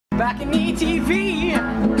BalconyTV.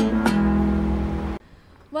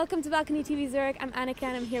 Welcome to Balcony TV Zurich. I'm Annika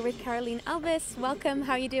and I'm here with Caroline Alves. Welcome,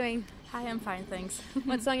 how are you doing? Hi, I'm fine, thanks.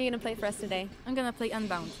 What song are you going to play for us today? I'm gonna play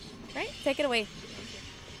Unbound. Right, take it away.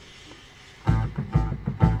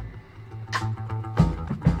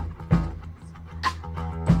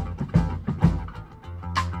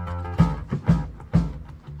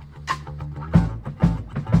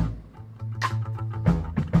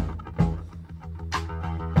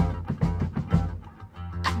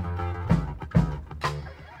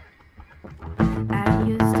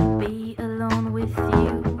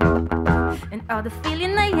 All the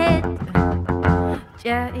feeling I had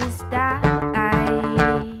just died,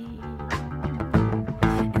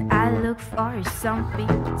 and I look for some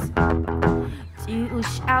beats to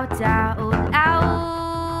shout out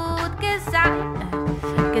loud,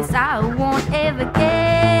 cause I won't ever get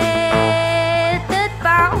that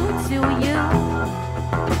bound to you.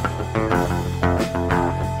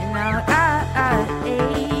 And now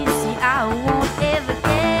see, I won't ever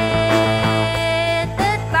get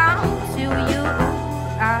that bound to you.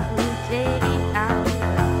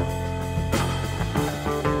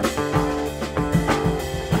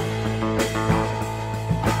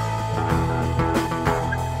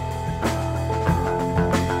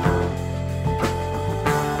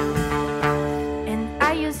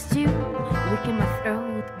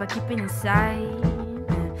 By keeping inside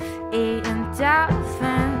and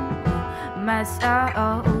often my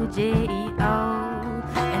soul,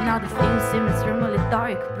 and all the fumes in this room really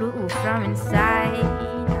dark blue from inside,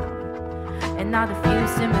 and all the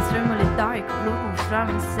fumes in this room really dark blue from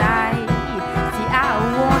inside. See, I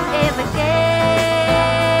won't ever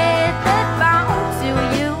get that bound to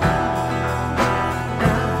you.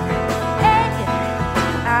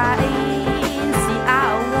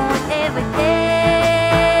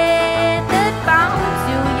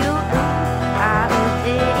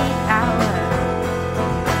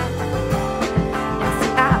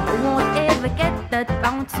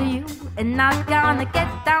 Bound to you, and not gonna get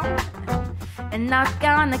down, and not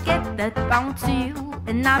gonna get that bound to you,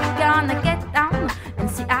 and not gonna get down. And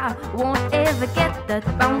see, I won't ever get that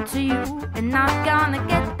bound to you, and not gonna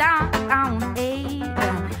get down,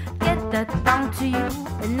 get that bound to you,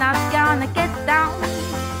 and not gonna get down.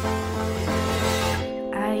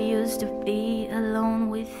 I used to be alone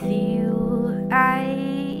with you.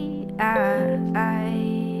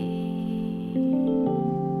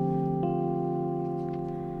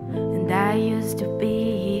 I used to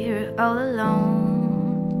be here all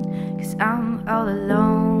alone, cause I'm all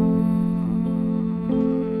alone.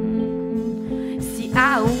 See,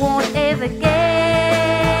 I won't ever get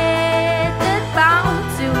that bound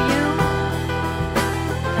to you.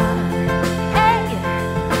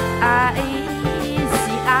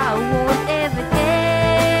 See, I won't ever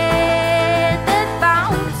get that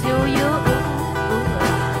bound to you.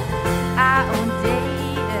 I won't dare.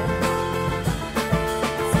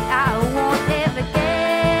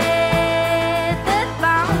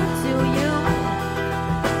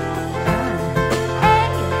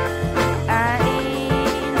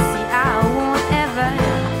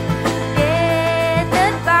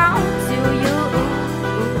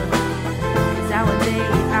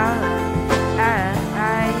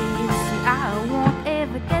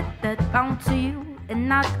 Bound to you, and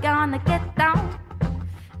not gonna get down,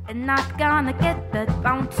 and not gonna get that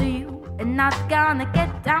bound to you, and not gonna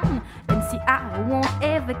get down. And see, I won't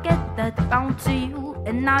ever get that bound to you,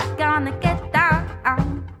 and not gonna get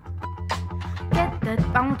down, get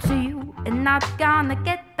that bound to you, and not gonna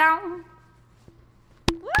get down.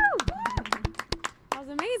 Woo! That was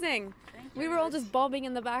amazing. We were all just bobbing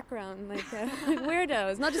in the background like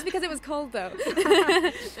weirdos. Not just because it was cold though.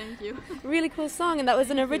 Thank you. Really cool song, and that was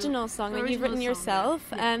an original song that you've written yourself.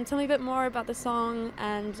 Yeah. Tell me a bit more about the song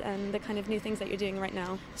and the kind of new things that you're doing right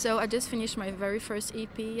now. So I just finished my very first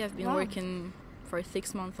EP. I've been working for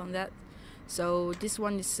 6 months on that. So this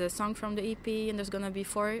one is a song from the EP, and there's gonna be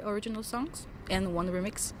 4 original songs and 1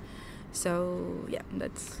 remix. So yeah,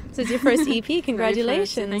 that's. So it's your first EP.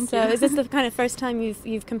 Congratulations! Thank so you. is this the kind of first time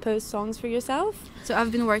you've composed songs for yourself? So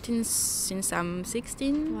I've been writing since I'm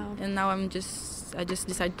 16, wow. And now I just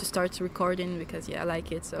decided to start recording because I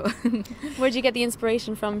like it. So. Where'd you get the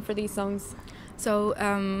inspiration from for these songs? So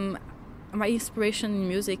my inspiration in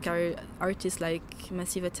music are artists like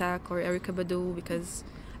Massive Attack or Erykah Badu, because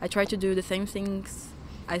I try to do the same things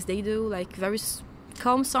as they do, like very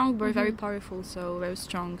calm song but very powerful, so very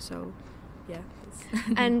strong. So yeah.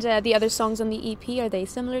 And the other songs on the EP, are they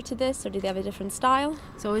similar to this, or do they have a different style?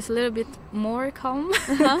 So it's a little bit more calm,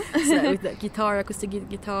 so with the guitar, acoustic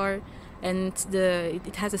guitar, and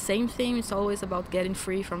it has the same theme. It's always about getting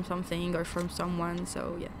free from something or from someone.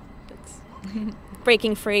 So yeah, that's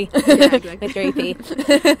breaking free yeah, exactly. with your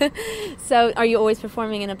EP. So are you always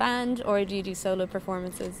performing in a band, or do you do solo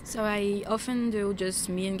performances? So I often do just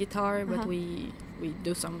me and guitar, but we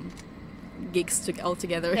do some gigs all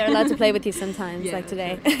together. They're allowed to play with you sometimes, yeah, like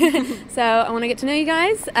today. Sure. So I want to get to know you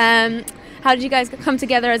guys. How did you guys come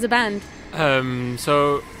together as a band?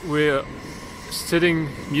 So we're studying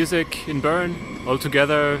music in Bern all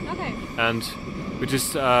together, and we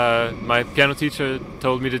just my piano teacher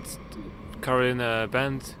told me that Carol in a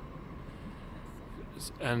band,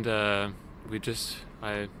 and I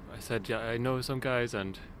said, yeah, I know some guys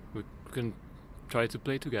and we can try to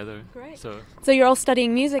play together. Great. So you're all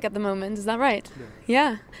studying music at the moment, is that right?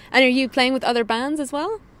 Yeah. And are you playing with other bands as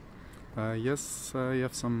well? Yes, I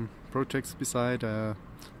have some projects beside,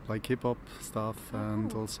 like hip-hop stuff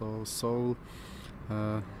and also soul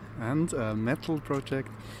and a metal project.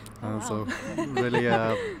 So really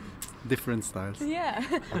different styles. Yeah.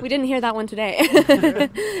 We didn't hear that one today.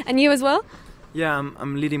 And you as well? Yeah,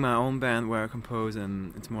 I'm leading my own band where I compose,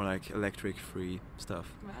 and it's more like electric free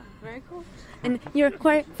stuff. Wow, very cool. And you're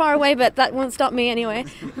quite far away, but that won't stop me anyway.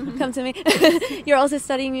 Come to me. You're also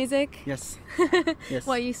studying music? Yes. Yes.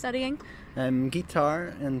 What are you studying?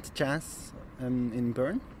 Guitar and jazz in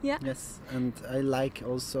Bern. Yeah. Yes, and I like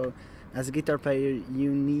also, as a guitar player,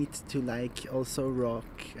 you need to like also rock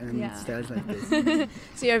and styles like this.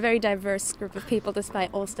 So you're a very diverse group of people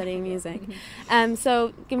despite all studying music.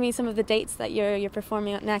 So give me some of the dates that you're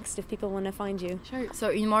performing at next if people want to find you. Sure. So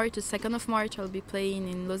in March, the 2nd of March, I'll be playing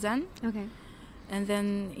in Lausanne. Okay. And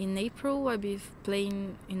then in April, I'll be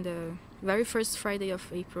playing in the very first Friday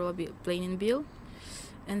of April, I'll be playing in Biel.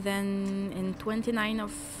 And then in 29th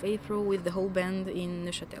of April with the whole band in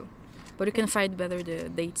Neuchâtel. But you can find better the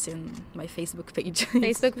dates in my Facebook page.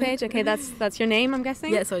 Facebook page? Okay, that's your name, I'm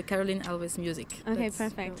guessing? Yeah, so Caroline Alves Music. Okay,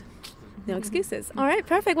 perfect. No excuses. All right,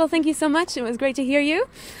 perfect. Well, thank you so much. It was great to hear you.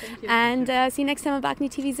 Thank you. And see you next time on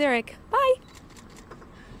BalconyTV Zurich. Bye.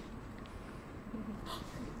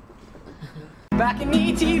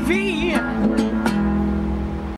 BalconyTV.